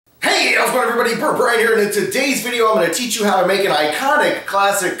Hey, how's it going everybody? BurntBrian here, and in today's video I'm going to teach you how to make an iconic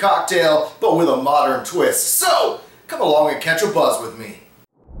classic cocktail, but with a modern twist. So, come along and catch a buzz with me.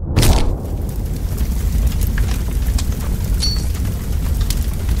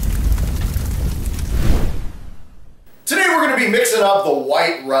 Today we're going to be mixing up the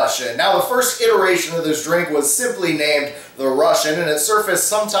White Russian. Now the first iteration of this drink was simply named the Russian, and it surfaced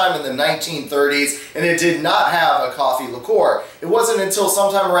sometime in the 1930s, and it did not have a coffee liqueur. It wasn't until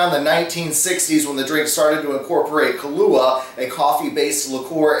sometime around the 1960s when the drink started to incorporate Kahlua, a coffee-based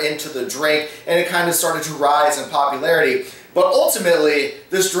liqueur, into the drink, and it kind of started to rise in popularity. But ultimately,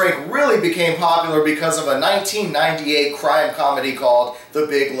 this drink really became popular because of a 1998 crime comedy called The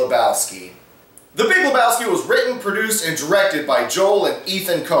Big Lebowski. The Big Lebowski was written, produced, and directed by Joel and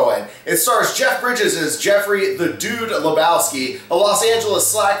Ethan Coen. It stars Jeff Bridges as Jeffrey the Dude Lebowski, a Los Angeles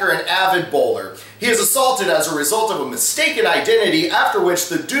slacker and avid bowler. He is assaulted as a result of a mistaken identity, after which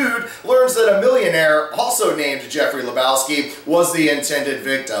the Dude learns that a millionaire, also named Jeffrey Lebowski, was the intended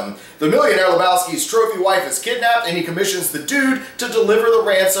victim. The millionaire Lebowski's trophy wife is kidnapped, and he commissions the Dude to deliver the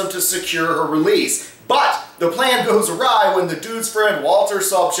ransom to secure her release. But the plan goes awry when the Dude's friend Walter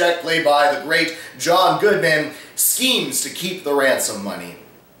Sobchak, played by the great John Goodman, schemes to keep the ransom money.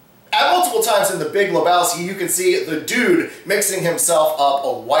 At multiple times in The Big Lebowski, you can see the Dude mixing himself up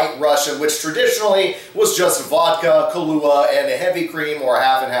a White Russian, which traditionally was just vodka, Kahlua, and a heavy cream or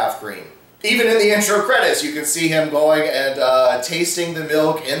half and half cream. Even in the intro credits, you can see him going and tasting the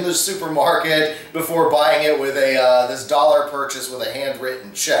milk in the supermarket before buying it with this dollar purchase with a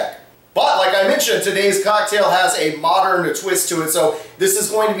handwritten check. But, like I mentioned, today's cocktail has a modern twist to it, so this is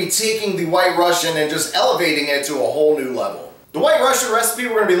going to be taking the White Russian and just elevating it to a whole new level. The White Russian recipe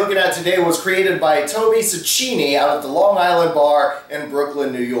we're going to be looking at today was created by Toby Cecchini out of the Long Island Bar in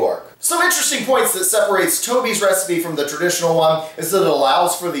Brooklyn, New York. Some interesting points that separates Toby's recipe from the traditional one is that it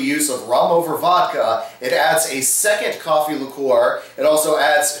allows for the use of rum over vodka. It adds a second coffee liqueur. It also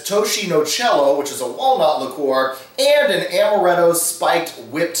adds Toshinocello, which is a walnut liqueur, and an amaretto spiked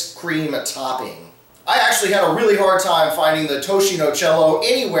whipped cream topping. I actually had a really hard time finding the Toshinocello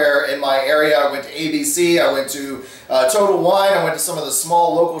anywhere in my area. I went to ABC, I went to Total Wine, I went to some of the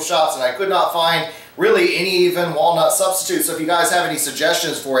small local shops, and I could not find really any even walnut substitute. So if you guys have any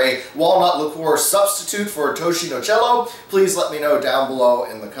suggestions for a walnut liqueur substitute for Toshinocello, please let me know down below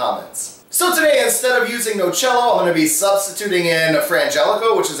in the comments. So today, instead of using Nocello, I'm going to be substituting in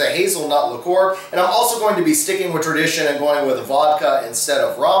Frangelico, which is a hazelnut liqueur, and I'm also going to be sticking with tradition and going with vodka instead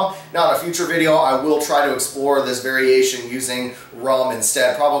of rum. Now in a future video, I will try to explore this variation using rum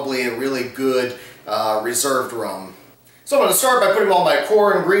instead, probably a really good reserved rum. So I'm going to start by putting all my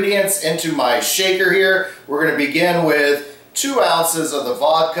core ingredients into my shaker here. We're going to begin with 2 ounces of the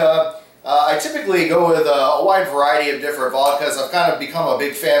vodka. I typically go with a wide variety of different vodkas. I've kind of become a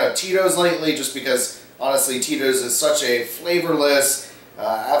big fan of Tito's lately just because, honestly, Tito's is such a flavorless,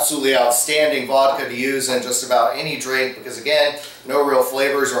 absolutely outstanding vodka to use in just about any drink because, again, no real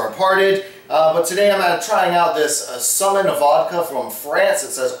flavors are imparted. But today I'm trying out this Summon vodka from France.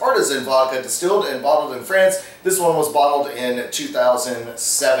 It says artisan vodka distilled and bottled in France. This one was bottled in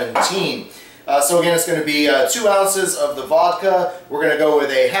 2017. So again, it's going to be 2 ounces of the vodka. We're going to go with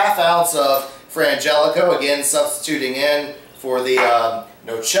a ½ ounce of Frangelico, again substituting in for the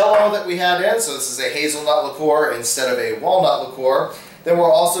Nocello that we had in. So this is a hazelnut liqueur instead of a walnut liqueur. Then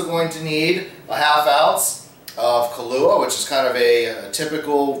we're also going to need a ½ ounce of Kahlua, which is kind of a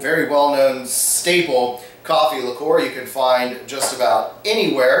typical, very well-known staple coffee liqueur you can find just about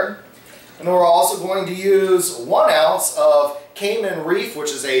anywhere. And then we're also going to use 1 ounce of Cayman Reef,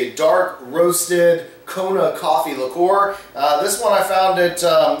 which is a dark roasted Kona coffee liqueur. This one I found at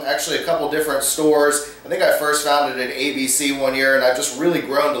actually a couple different stores. I think I first found it at ABC one year, and I've just really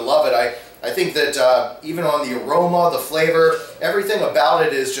grown to love it. I think that even on the aroma, the flavor, everything about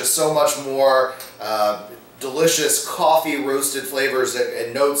it is just so much more delicious coffee roasted flavors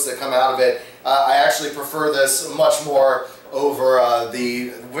and notes that come out of it. I actually prefer this much more over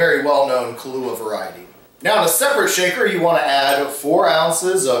the very well-known Kahlua variety. Now in a separate shaker you want to add 4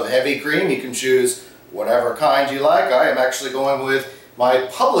 ounces of heavy cream. You can choose whatever kind you like. I am actually going with my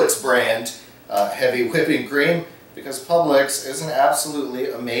Publix brand heavy whipping cream because Publix is an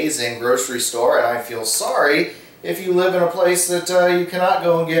absolutely amazing grocery store, and I feel sorry if you live in a place that you cannot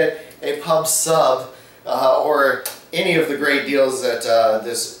go and get a pub sub or any of the great deals that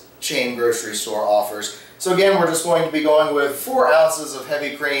this chain grocery store offers. So again, we're just going to be going with 4 ounces of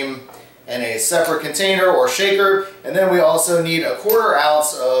heavy cream in a separate container or shaker, and then we also need a ¼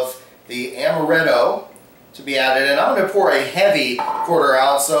 ounce of the amaretto to be added, and I'm going to pour a heavy ¼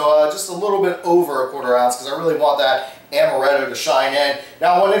 ounce, so just a little bit over a ¼ ounce because I really want that amaretto to shine in.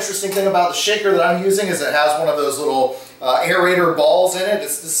 Now, one interesting thing about the shaker that I'm using is it has one of those little aerator balls in it.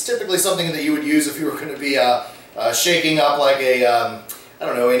 This is typically something that you would use if you were going to be shaking up like a, I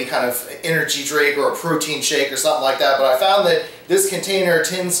don't know, any kind of energy drink or a protein shake or something like that. But I found that this container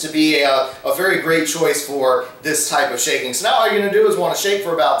tends to be a very great choice for this type of shaking. So now all you're going to do is want to shake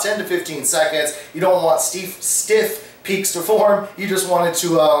for about 10 to 15 seconds. You don't want stiff peaks to form. You just want it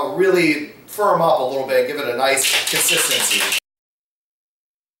to really firm up a little bit, give it a nice consistency.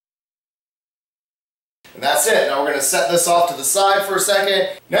 And that's it. Now we're going to set this off to the side for a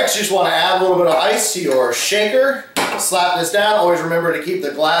second. Next, you just want to add a little bit of ice to your shaker. Slap this down. Always remember to keep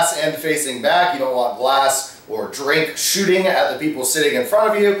the glass end facing back. You don't want glass or drink shooting at the people sitting in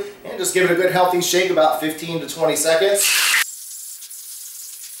front of you. And just give it a good healthy shake, about 15 to 20 seconds.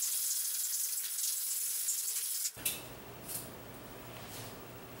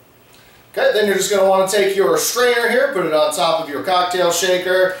 Okay, then you're just going to want to take your strainer here, put it on top of your cocktail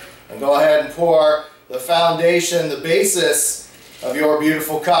shaker, and go ahead and pour the foundation, the basis of your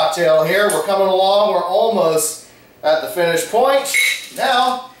beautiful cocktail here. We're coming along. We're almost at the finish point.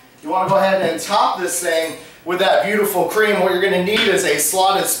 Now, you want to go ahead and top this thing with that beautiful cream. What you're going to need is a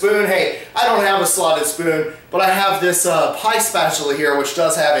slotted spoon. Hey, I don't have a slotted spoon, but I have this pie spatula here, which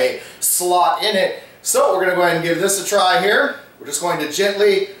does have a slot in it. So we're going to go ahead and give this a try here. We're just going to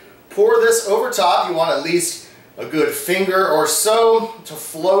gently pour this over top. You want at least a good finger or so to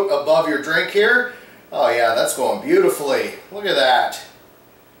float above your drink here. Oh yeah, that's going beautifully. Look at that.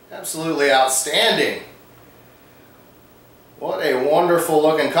 Absolutely outstanding. What a wonderful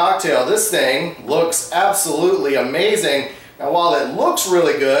looking cocktail. This thing looks absolutely amazing. Now while it looks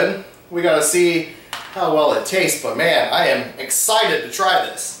really good, we gotta see how well it tastes, but man, I am excited to try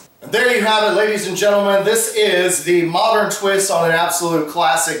this. And there you have it, ladies and gentlemen. This is the modern twist on an absolute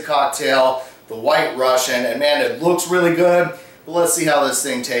classic cocktail, the White Russian. And man, it looks really good, but let's see how this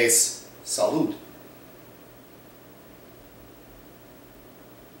thing tastes. Salud.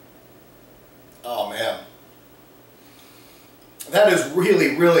 Oh man, that is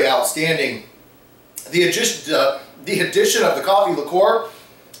really, really outstanding. The addition of the coffee liqueur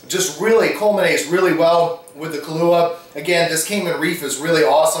just really culminates really well with the Kahlua. Again, this Cayman Reef is really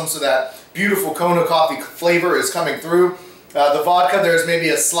awesome, so that beautiful Kona coffee flavor is coming through. The vodka, there's maybe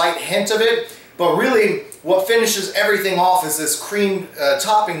a slight hint of it, but really what finishes everything off is this cream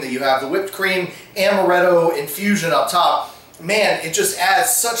topping that you have, the whipped cream amaretto infusion up top. Man, it just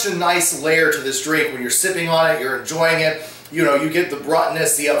adds such a nice layer to this drink. When you're sipping on it, you're enjoying it. You know, you get the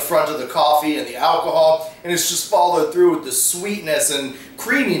bruntness, the upfront of the coffee and the alcohol, and it's just followed through with the sweetness and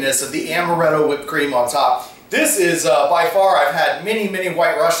creaminess of the amaretto whipped cream on top. This is by far, I've had many, many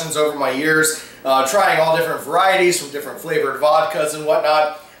White Russians over my years, trying all different varieties from different flavored vodkas and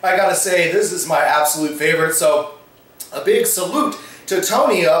whatnot. I gotta say, this is my absolute favorite. So a big salute to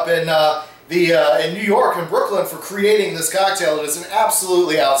Tony up in New York and Brooklyn for creating this cocktail. It is an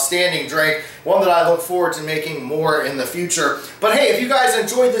absolutely outstanding drink, one that I look forward to making more in the future. But hey, if you guys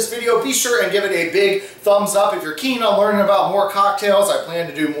enjoyed this video, be sure and give it a big thumbs up. If you're keen on learning about more cocktails, I plan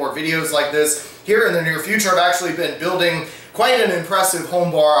to do more videos like this here in the near future. I've actually been building quite an impressive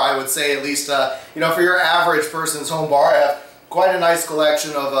home bar, I would say, at least you know, for your average person's home bar. I have quite a nice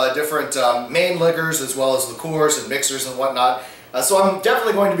collection of different main liquors as well as liqueurs and mixers and whatnot. So I'm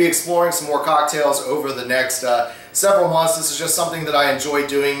definitely going to be exploring some more cocktails over the next several months. This is just something that I enjoy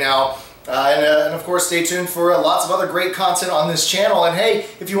doing now. And of course, stay tuned for lots of other great content on this channel. And hey,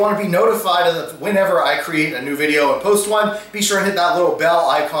 if you want to be notified of whenever I create a new video and post one, be sure and hit that little bell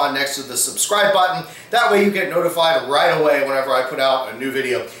icon next to the subscribe button. That way you get notified right away whenever I put out a new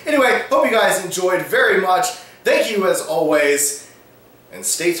video. Anyway, hope you guys enjoyed very much. Thank you as always. And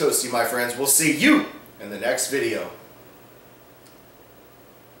stay toasty, my friends. We'll see you in the next video.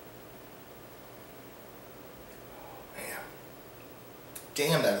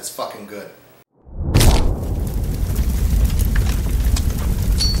 Damn, that is fucking good.